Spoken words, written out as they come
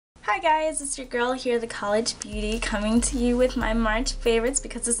Hi guys, it's your girl here, the College Beauty, coming to you with my March favorites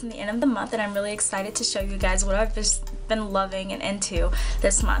because it's in the end of the month and I'm really excited to show you guys what I've just been loving and into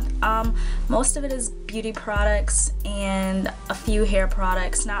this month. Most of it is beauty products and a few hair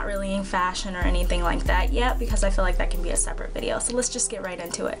products, not really in fashion or anything like that yet because I feel like that can be a separate video. So let's just get right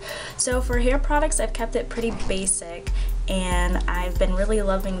into it. So for hair products, I've kept it pretty basic and I've been really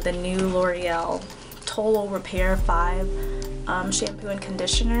loving the new L'Oreal Total Repair 5 shampoo and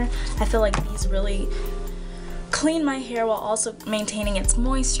conditioner. I feel like these really clean my hair while also maintaining its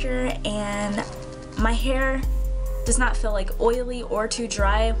moisture, and my hair does not feel like oily or too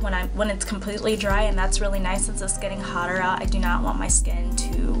dry when it's completely dry, and that's really nice since it's getting hotter out. I do not want my skin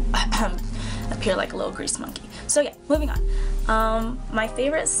to appear like a little grease monkey. So yeah, moving on. My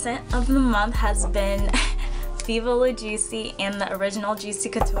favorite scent of the month has been Viva La Juicy and the original Juicy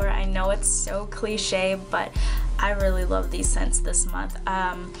Couture. I know it's so cliche, but I really love these scents this month.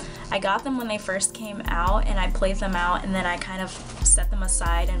 I got them when they first came out and I played them out and then I kind of set them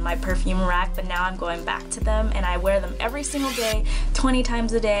aside in my perfume rack, but now I'm going back to them and I wear them every single day, 20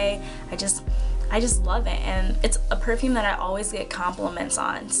 times a day. I just love it, and it's a perfume that I always get compliments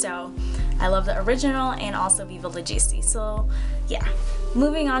on. So I love the original and also Viva La Juicy. So yeah.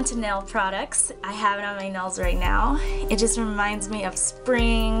 Moving on to nail products. I have it on my nails right now. It just reminds me of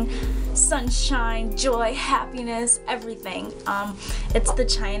spring, sunshine, joy, happiness, everything. It's the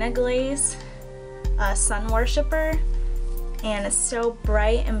China Glaze Sun Worshipper, and it's so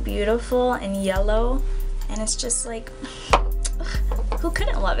bright and beautiful and yellow, and it's just like, who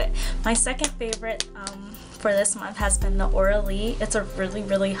couldn't love it? My second favorite for this month has been the Oral-B. It's a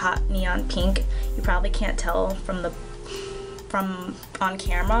really hot neon pink. You probably can't tell from on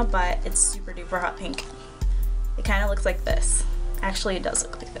camera, but it's super duper hot pink. It kind of looks like this. Actually, it does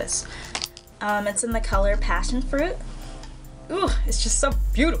look like this. It's in the color Passion Fruit. Ooh, it's just so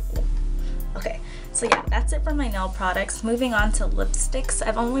beautiful. Okay, so yeah, that's it for my nail products. Moving on to lipsticks.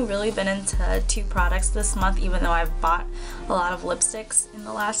 I've only really been into 2 products this month, even though I've bought a lot of lipsticks in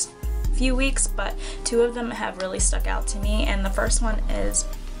the last few weeks, but 2 of them have really stuck out to me, and the first one is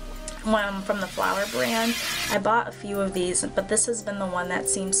one from the Flower brand. I bought a few of these, but this has been the one that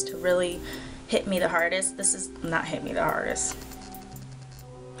seems to really hit me the hardest. This is not hit me the hardest.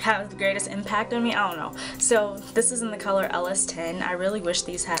 Have the greatest impact on me? I don't know. So this is in the color LS10. I really wish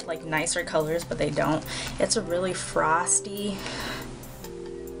these had like nicer colors, but they don't. It's a really frosty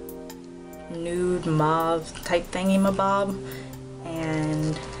nude mauve type thingy-mabob,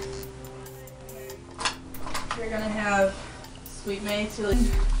 and you're gonna have Sweet May to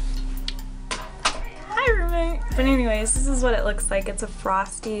Hi roommate! But anyways, this is what it looks like. It's a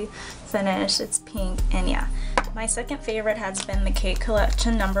frosty finish, it's pink, and yeah. My second favorite has been the Kate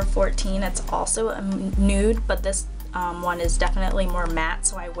Collection number 14. It's also a nude, but this one is definitely more matte,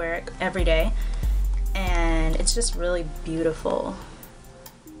 so I wear it every day. And it's just really beautiful.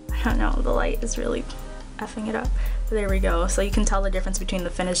 I don't know, the light is really effing it up. But there we go. So you can tell the difference between the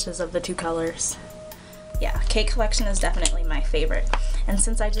finishes of the 2 colors. Yeah, Kate Collection is definitely my favorite. And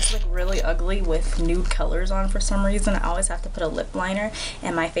since I just look really ugly with nude colors on for some reason, I always have to put a lip liner.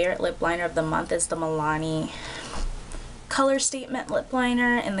 And my favorite lip liner of the month is the Milani Color Statement lip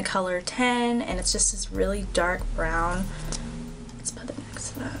liner in the color 10. And it's just this really dark brown. Let's put it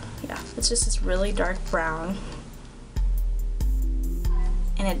next to that. Yeah, it's just this really dark brown.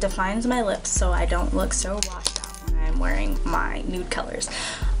 And it defines my lips so I don't look so washed out when I'm wearing my nude colors.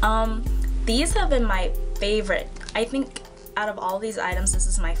 These have been my favorite. I think out of all these items, this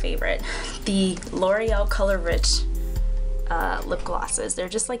is my favorite. The L'Oreal Color Rich lip glosses. They're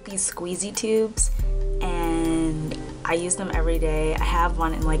just like these squeezy tubes, and I use them every day. I have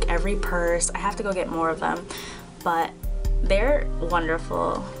one in like every purse. I have to go get more of them, but they're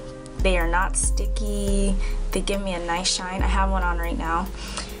wonderful. They are not sticky. They give me a nice shine. I have one on right now,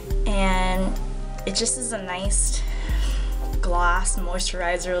 and it just is a nice gloss,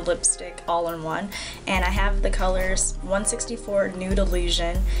 moisturizer, lipstick all in one. And I have the colors 164 Nude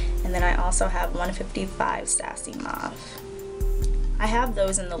Illusion, and then I also have 155 Sassy Mauve. I have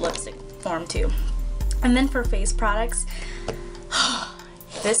those in the lipstick form too. And then for face products,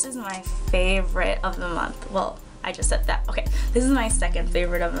 this is my favorite of the month. Well, I just said that. Okay, this is my second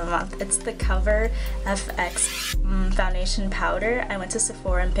favorite of the month. It's the Cover FX foundation powder. I went to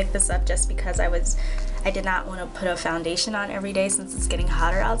Sephora and picked this up just because I did not want to put a foundation on every day since it's getting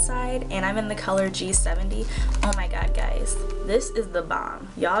hotter outside, and I'm in the color G70. Oh my god, guys, this is the bomb.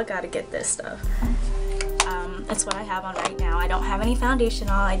 Y'all gotta get this stuff. It's what I have on right now. I don't have any foundation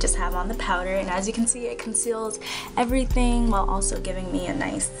on, I just have on the powder, and as you can see, it conceals everything while also giving me a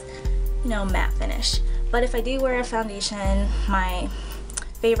nice, you know, matte finish. But if I do wear a foundation, my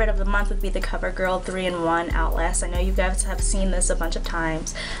favorite of the month would be the CoverGirl 3-in-1 Outlast. I know you guys have seen this a bunch of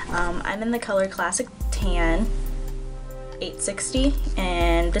times. I'm in the color Classic Tan 860,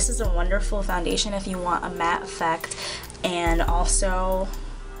 and this is a wonderful foundation if you want a matte effect and also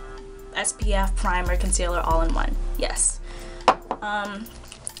SPF, primer, concealer all in one. Yes.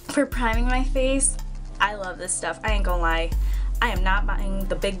 For priming my face, I love this stuff. I ain't gonna lie. I am not buying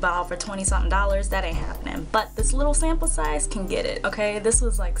the big bottle for $20-something. That ain't happening. But this little sample size can get it, okay? This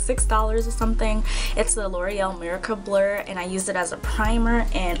was like $6 or something. It's the L'Oreal Miracle Blur, and I used it as a primer,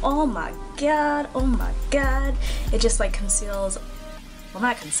 and oh my god, it just like conceals, well,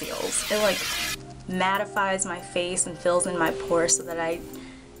 not conceals, it like mattifies my face and fills in my pores so that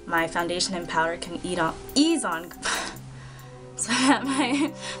my foundation and powder can ease on so that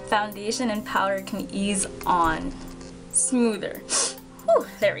my foundation and powder can ease on smoother. Whew,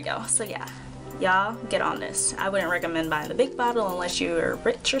 there we go. So yeah, y'all get on this. I wouldn't recommend buying the big bottle unless you're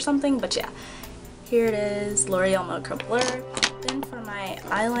rich or something, but yeah, here it is, L'Oreal Miracle Blur. Then for my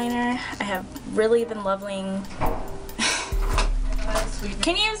eyeliner, I have really been loving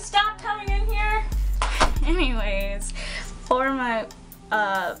can you stop coming in here? Anyways, for my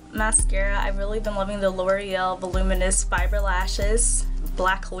mascara, I've really been loving the L'Oreal Voluminous Fiber Lashes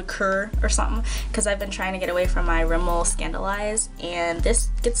Black Liqueur or something, because I've been trying to get away from my Rimmel Scandalize, and this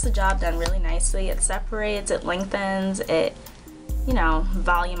gets the job done really nicely. It separates, it lengthens, it, you know,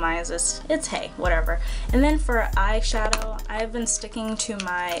 volumizes. It's, hey, whatever. And then for eyeshadow, I've been sticking to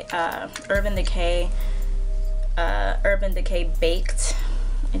my Urban Decay Baked.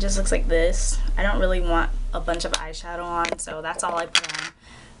 It just looks like this. I don't really want a bunch of eyeshadow on, so that's all I put on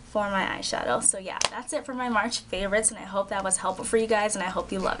for my eyeshadow. So yeah, that's it for my March favorites, and I hope that was helpful for you guys, and I hope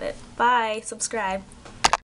you love it. Bye. Subscribe.